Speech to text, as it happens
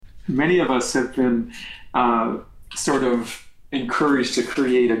many of us have been sort of encouraged to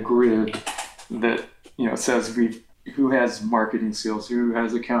create a grid that says who has marketing skills, who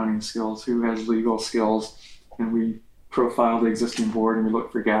has accounting skills, who has legal skills, and we profile the existing board and we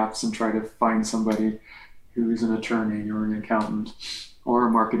look for gaps and try to find somebody who's an attorney or an accountant or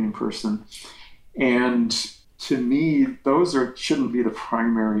a marketing person. And to me, those shouldn't be the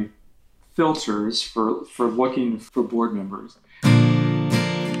primary filters for looking for board members.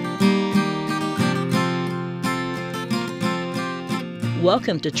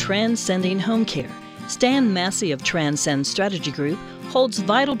 Welcome to Transcending Home Care. Stan Massey of Transcend Strategy Group holds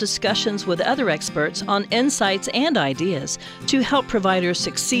vital discussions with other experts on insights and ideas to help providers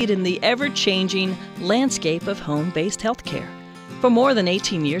succeed in the ever-changing landscape of home-based healthcare. For more than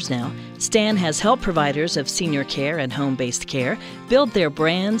 18 years now, Stan has helped providers of senior care and home-based care build their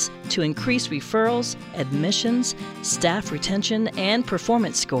brands to increase referrals, admissions, staff retention, and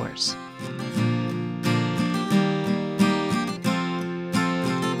performance scores.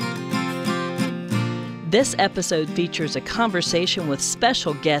 This episode features a conversation with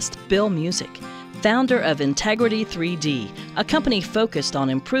special guest Bill Music, founder of Integrity 3D, a company focused on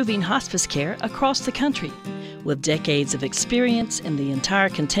improving hospice care across the country. With decades of experience in the entire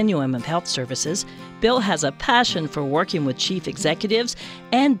continuum of health services, Bill has a passion for working with chief executives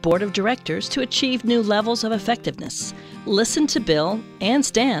and board of directors to achieve new levels of effectiveness. Listen to Bill and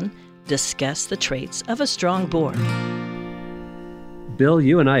Stan discuss the traits of a strong board. Bill,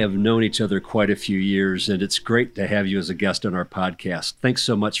 you and I have known each other quite a few years, and it's great to have you as a guest on our podcast. Thanks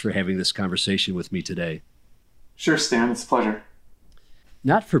so much for having this conversation with me today. Sure, Stan. It's a pleasure.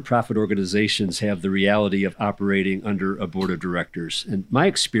 Not-for-profit organizations have the reality of operating under a board of directors. And my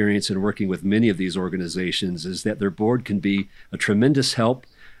experience in working with many of these organizations is that their board can be a tremendous help,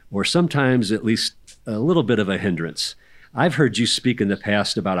 or sometimes at least a little bit of a hindrance. I've heard you speak in the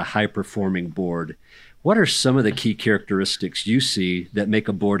past about a high-performing board. What are some of the key characteristics you see that make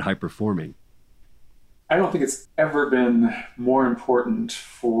a board high-performing? I don't think it's ever been more important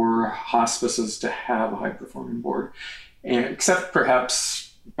for hospices to have a high-performing board, and except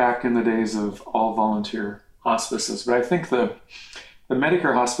perhaps back in the days of all-volunteer hospices. But I think the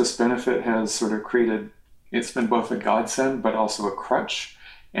Medicare hospice benefit has sort of it's been both a godsend but also a crutch,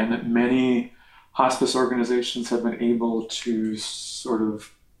 and that many hospice organizations have been able to sort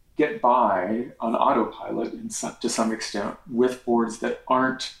of get by on autopilot to some extent with boards that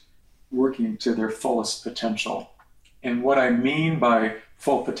aren't working to their fullest potential. And what I mean by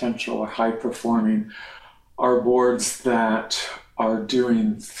full potential or high performing are boards that are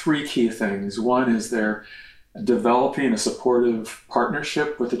doing three key things. One is they're developing a supportive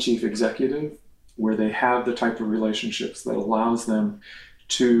partnership with the chief executive, where they have the type of relationships that allows them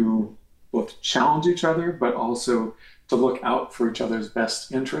to both challenge each other, but also to look out for each other's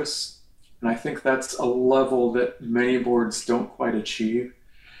best interests. And I think that's a level that many boards don't quite achieve.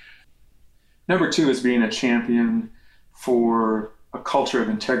 Number two is being a champion for a culture of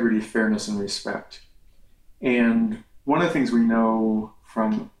integrity, fairness, and respect. And one of the things we know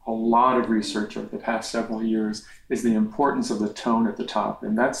from a lot of research over the past several years is the importance of the tone at the top.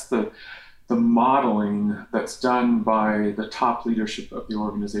 And that's the modeling that's done by the top leadership of the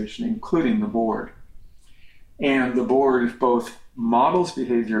organization, including the board. And the board both models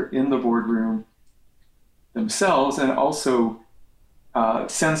behavior in the boardroom themselves and also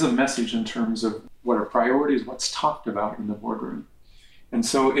sends a message in terms of what are priorities, what's talked about in the boardroom. And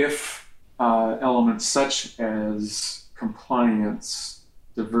so if elements such as compliance,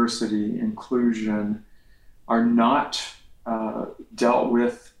 diversity, inclusion are not dealt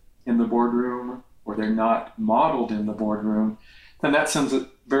with in the boardroom, or they're not modeled in the boardroom, then that sends a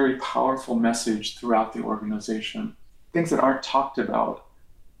very powerful message throughout the organization. Things that aren't talked about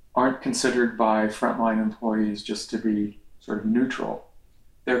aren't considered by frontline employees just to be sort of neutral.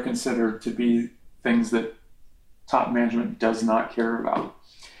 They're considered to be things that top management does not care about.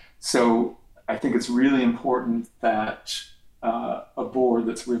 So I think it's really important that a board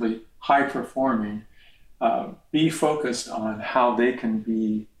that's really high performing be focused on how they can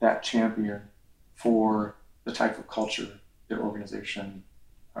be that champion for the type of culture their organization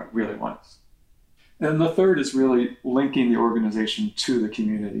really wants. And the third is really linking the organization to the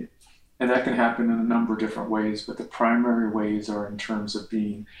community. And that can happen in a number of different ways, but the primary ways are in terms of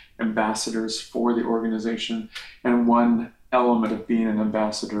being ambassadors for the organization. And one element of being an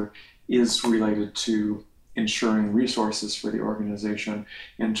ambassador is related to ensuring resources for the organization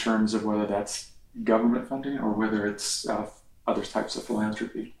in terms of whether that's government funding or whether it's other types of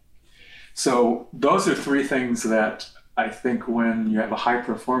philanthropy. So those are three things that I think when you have a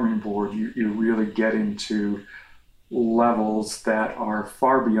high-performing board, you're really getting to levels that are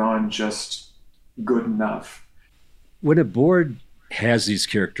far beyond just good enough. When a board has these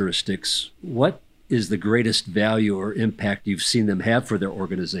characteristics, what is the greatest value or impact you've seen them have for their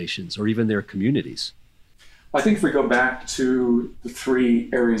organizations or even their communities? I think if we go back to the three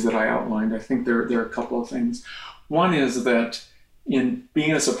areas that I outlined, I think there are a couple of things. One is that in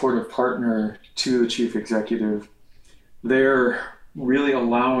being a supportive partner to the chief executive, they're really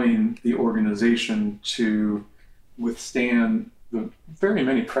allowing the organization to withstand the very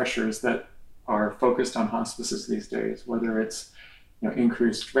many pressures that are focused on hospices these days, whether it's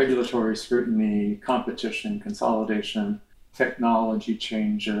increased regulatory scrutiny, competition, consolidation, technology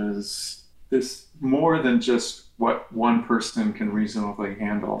changes, this more than just what one person can reasonably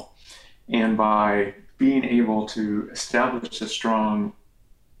handle. And by being able to establish a strong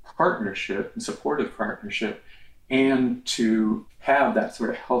partnership and supportive partnership and to have that sort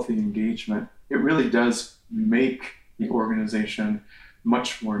of healthy engagement, it really does make the organization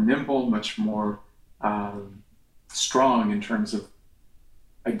much more nimble, much more strong in terms of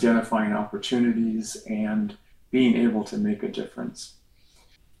identifying opportunities and being able to make a difference.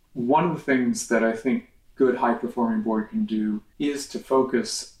 One of the things that I think good high-performing board can do is to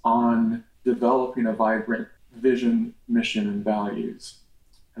focus on developing a vibrant vision, mission, and values.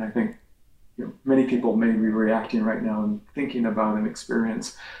 And I think many people may be reacting right now and thinking about an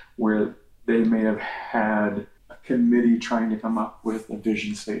experience where they may have had a committee trying to come up with a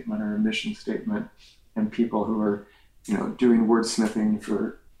vision statement or a mission statement, and people who are doing wordsmithing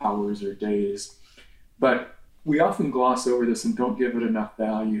for hours or days. But we often gloss over this and don't give it enough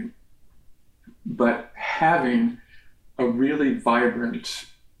value. But having a really vibrant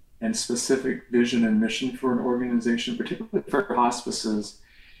and specific vision and mission for an organization, particularly for hospices,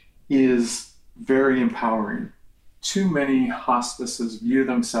 is very empowering. Too many hospices view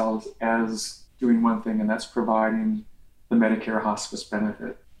themselves as doing one thing, and that's providing the Medicare hospice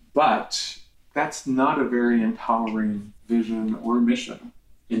benefit. But that's not a very empowering vision or mission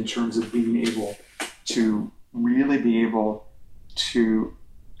in terms of being able to really be able to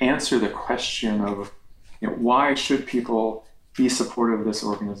answer the question of why should people be supportive of this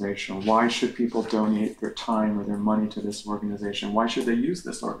organization? Why should people donate their time or their money to this organization? Why should they use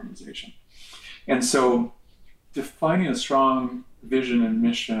this organization? And so defining a strong vision and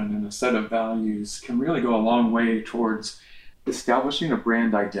mission and a set of values can really go a long way towards establishing a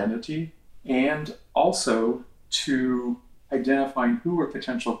brand identity and also to identifying who are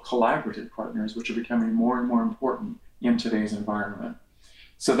potential collaborative partners, which are becoming more and more important in today's environment.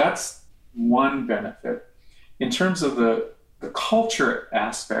 So that's one benefit. In terms of the culture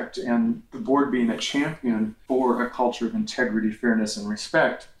aspect and the board being a champion for a culture of integrity, fairness, and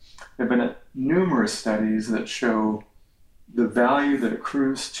respect, there have been numerous studies that show the value that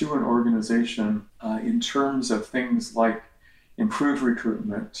accrues to an organization in terms of things like improved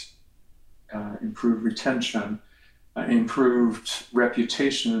recruitment, improved retention, improved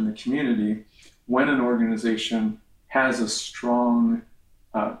reputation in the community when an organization has a strong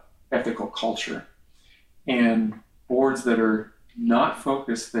ethical culture. And boards that are not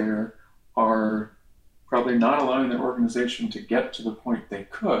focused there are probably not allowing their organization to get to the point they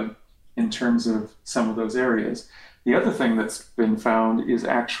could in terms of some of those areas. The other thing that's been found is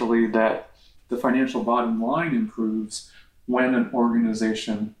actually that the financial bottom line improves when an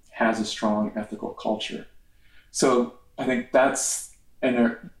organization has a strong ethical culture. So I think that's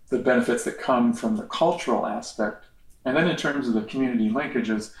the benefits that come from the cultural aspect. And then in terms of the community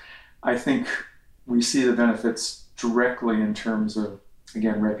linkages, I think we see the benefits directly in terms of,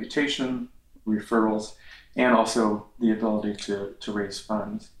 again, reputation, referrals, and also the ability to raise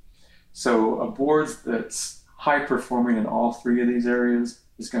funds. So a board that's high performing in all three of these areas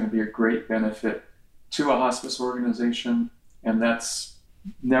is going to be a great benefit to a hospice organization, and that's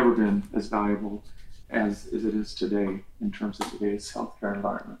never been as valuable as it is today in terms of today's healthcare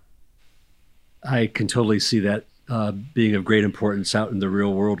environment. I can totally see that being of great importance out in the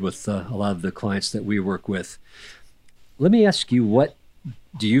real world with a lot of the clients that we work with. Let me ask you, what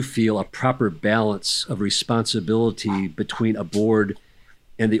do you feel a proper balance of responsibility between a board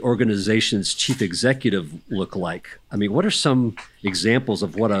and the organization's chief executive look like? I mean, what are some examples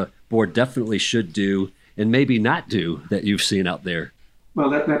of what a board definitely should do and maybe not do that you've seen out there? Well,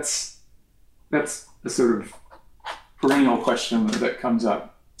 that's a sort of perennial question that comes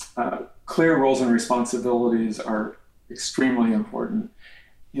up. Clear roles and responsibilities are extremely important.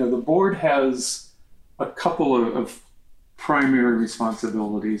 The board has a couple of primary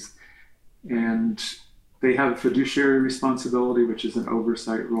responsibilities, and they have fiduciary responsibility, which is an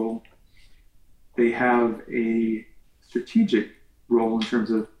oversight role. They have a strategic role in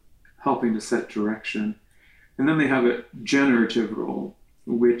terms of helping to set direction. And then they have a generative role,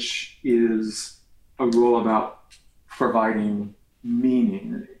 which is a role about providing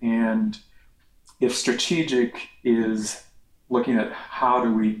meaning. And if strategic is looking at how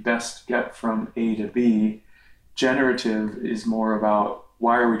do we best get from A to B, generative is more about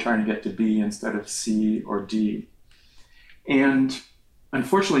why are we trying to get to B instead of C or D. And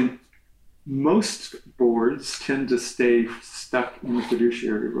unfortunately, most boards tend to stay stuck in the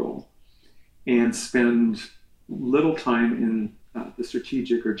fiduciary role and spend little time in the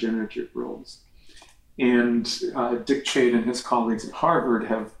strategic or generative roles. And Dick Chait and his colleagues at Harvard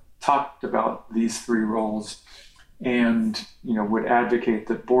have talked about these three roles and would advocate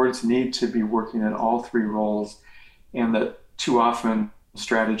that boards need to be working in all three roles, and that too often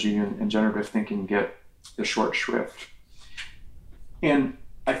strategy and generative thinking get the short shrift. And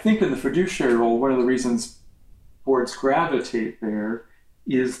I think in the fiduciary role, one of the reasons boards gravitate there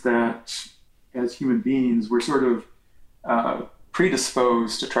is that as human beings, we're sort of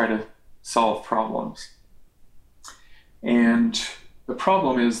predisposed to try to solve problems. And the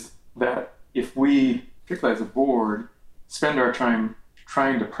problem is that if we, particularly as a board, spend our time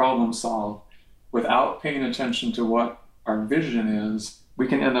trying to problem solve without paying attention to what our vision is, we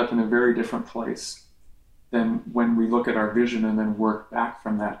can end up in a very different place than when we look at our vision and then work back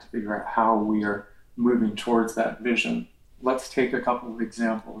from that to figure out how we are moving towards that vision. Let's take a couple of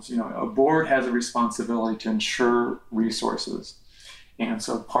examples. A board has a responsibility to ensure resources. And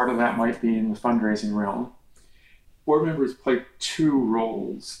so part of that might be in the fundraising realm. Board members play two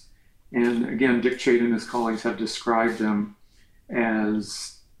roles. And again, Dick Chait and his colleagues have described them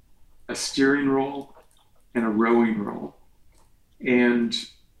as a steering role and a rowing role. And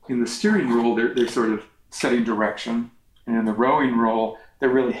in the steering role, they're sort of setting direction. And in the rowing role, they're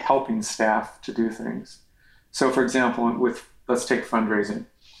really helping staff to do things. So for example, let's take fundraising.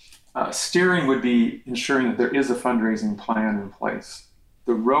 Steering would be ensuring that there is a fundraising plan in place.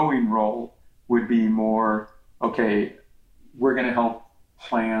 The rowing role would be more, okay, we're going to help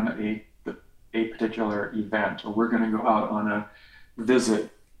plan a particular event, or we're going to go out on a visit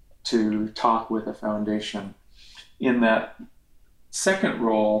to talk with a foundation. In that second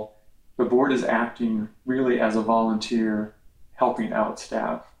role, the board is acting really as a volunteer helping out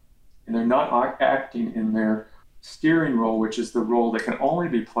staff. And they're not acting in their steering role, which is the role that can only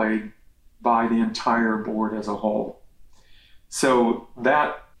be played by the entire board as a whole. So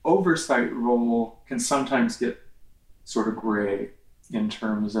that oversight role can sometimes get sort of gray in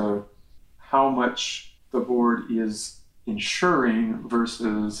terms of how much the board is ensuring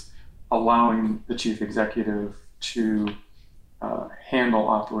versus allowing the chief executive to handle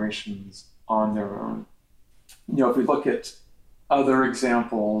operations on their own. If we look at other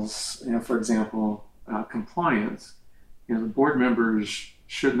examples, for example, compliance, the board members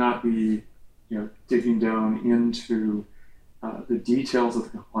should not be, digging down into the details of the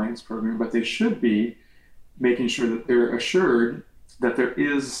compliance program, but they should be making sure that they're assured that there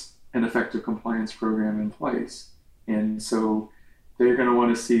is an effective compliance program in place. And so they're going to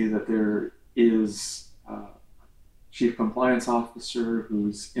want to see that there is a chief compliance officer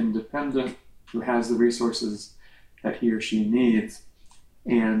who's independent, who has the resources that he or she needs.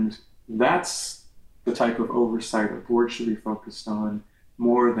 And that's the type of oversight a board should be focused on,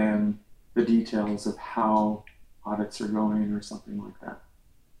 more than the details of how audits are going or something like that.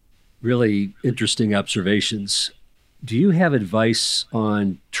 Really interesting observations. Do you have advice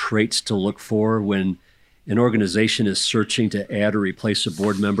on traits to look for when an organization is searching to add or replace a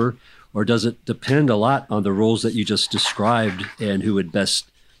board member? Or does it depend a lot on the roles that you just described and who would best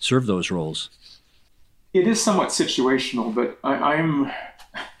serve those roles? It is somewhat situational, but I'm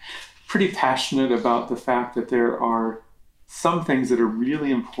pretty passionate about the fact that there are some things that are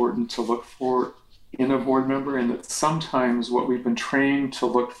really important to look for in a board member, and that sometimes what we've been trained to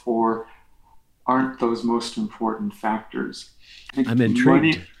look for aren't those most important factors. I'm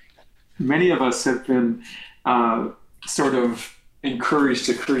intrigued. Many of us have been sort of encouraged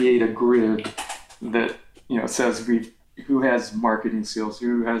to create a grid that says who has marketing skills,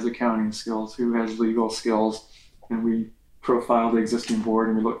 who has accounting skills, who has legal skills, and we profile the existing board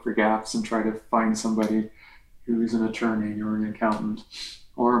and we look for gaps and try to find somebody who's an attorney or an accountant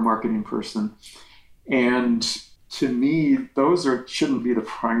or a marketing person. And to me, those shouldn't be the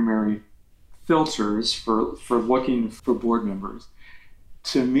primary filters for looking for board members.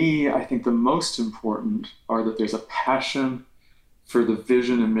 To me, I think the most important are that there's a passion for the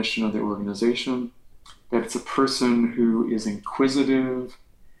vision and mission of the organization, that it's a person who is inquisitive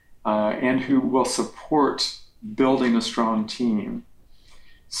and who will support building a strong team.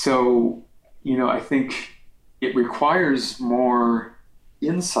 So, I think it requires more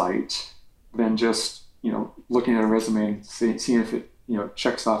insight than just looking at a resume and seeing if it,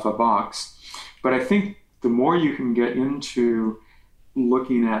 checks off a box. But I think the more you can get into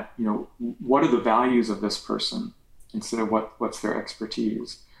looking at, what are the values of this person instead of what's their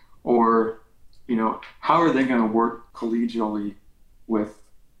expertise, or, how are they going to work collegially with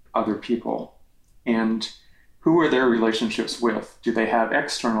other people, and who are their relationships with? Do they have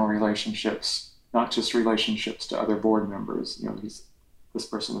external relationships, not just relationships to other board members? This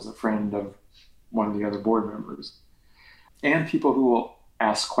person is a friend of one of the other board members. And people who will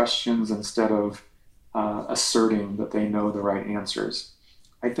ask questions instead of asserting that they know the right answers.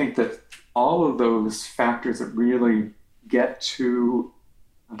 I think that all of those factors that really get to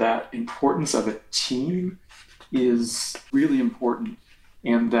that importance of a team is really important.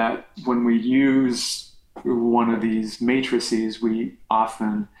 And that when we use one of these matrices, we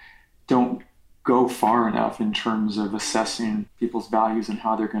often don't go far enough in terms of assessing people's values and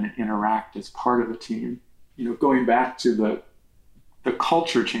how they're going to interact as part of a team. Going back to the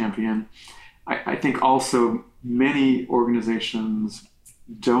culture champion, I think also many organizations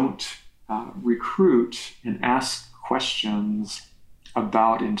don't recruit and ask questions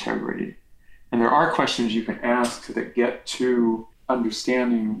about integrity. And there are questions you can ask that get to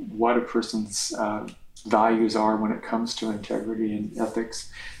understanding what a person's values are when it comes to integrity and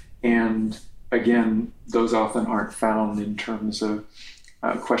ethics. And again, those often aren't found in terms of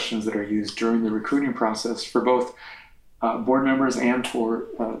questions that are used during the recruiting process for both board members and for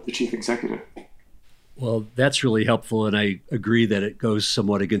the chief executive. Well, that's really helpful, and I agree that it goes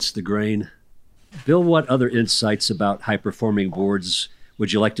somewhat against the grain. Bill, what other insights about high-performing boards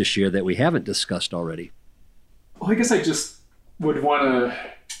would you like to share that we haven't discussed already? Well, I guess I just would want to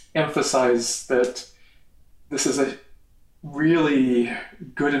emphasize that this is a really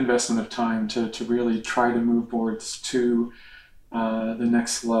good investment of time to really try to move boards to the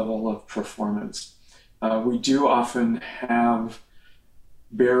next level of performance. We do often have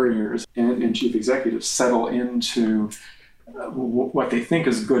barriers, and chief executives settle into what they think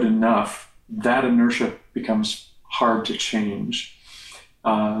is good enough. That inertia becomes hard to change.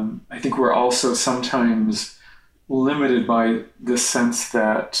 I think we're also sometimes limited by the sense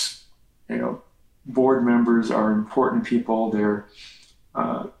that, board members are important people. They're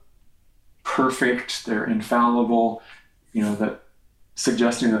perfect. They're infallible. That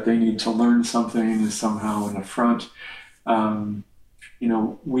suggesting that they need to learn something is somehow an affront.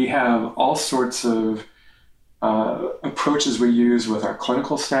 We have all sorts of approaches we use with our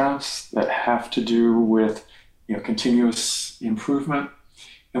clinical staffs that have to do with, continuous improvement.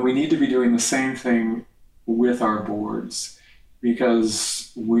 And we need to be doing the same thing with our boards,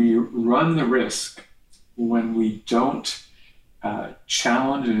 because we run the risk when we don't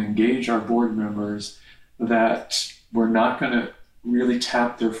challenge and engage our board members that we're not going to really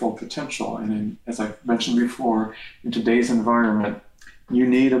tap their full potential. And as I've mentioned before, in today's environment, you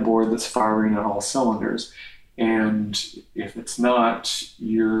need a board that's firing on all cylinders. And if it's not,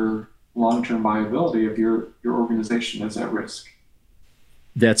 your long-term viability of your organization is at risk.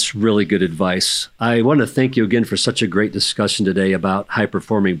 That's really good advice. I want to thank you again for such a great discussion today about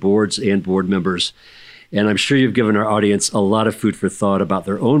high-performing boards and board members. And I'm sure you've given our audience a lot of food for thought about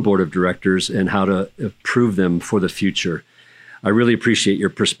their own board of directors and how to improve them for the future. I really appreciate your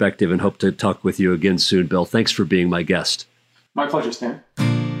perspective and hope to talk with you again soon, Bill. Thanks for being my guest. My pleasure, Stan.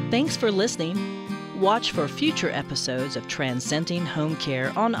 Thanks for listening. Watch for future episodes of Transcending Home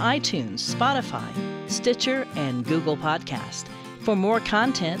Care on iTunes, Spotify, Stitcher, and Google Podcast. For more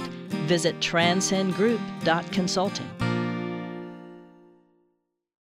content, visit transcendgroup.consulting.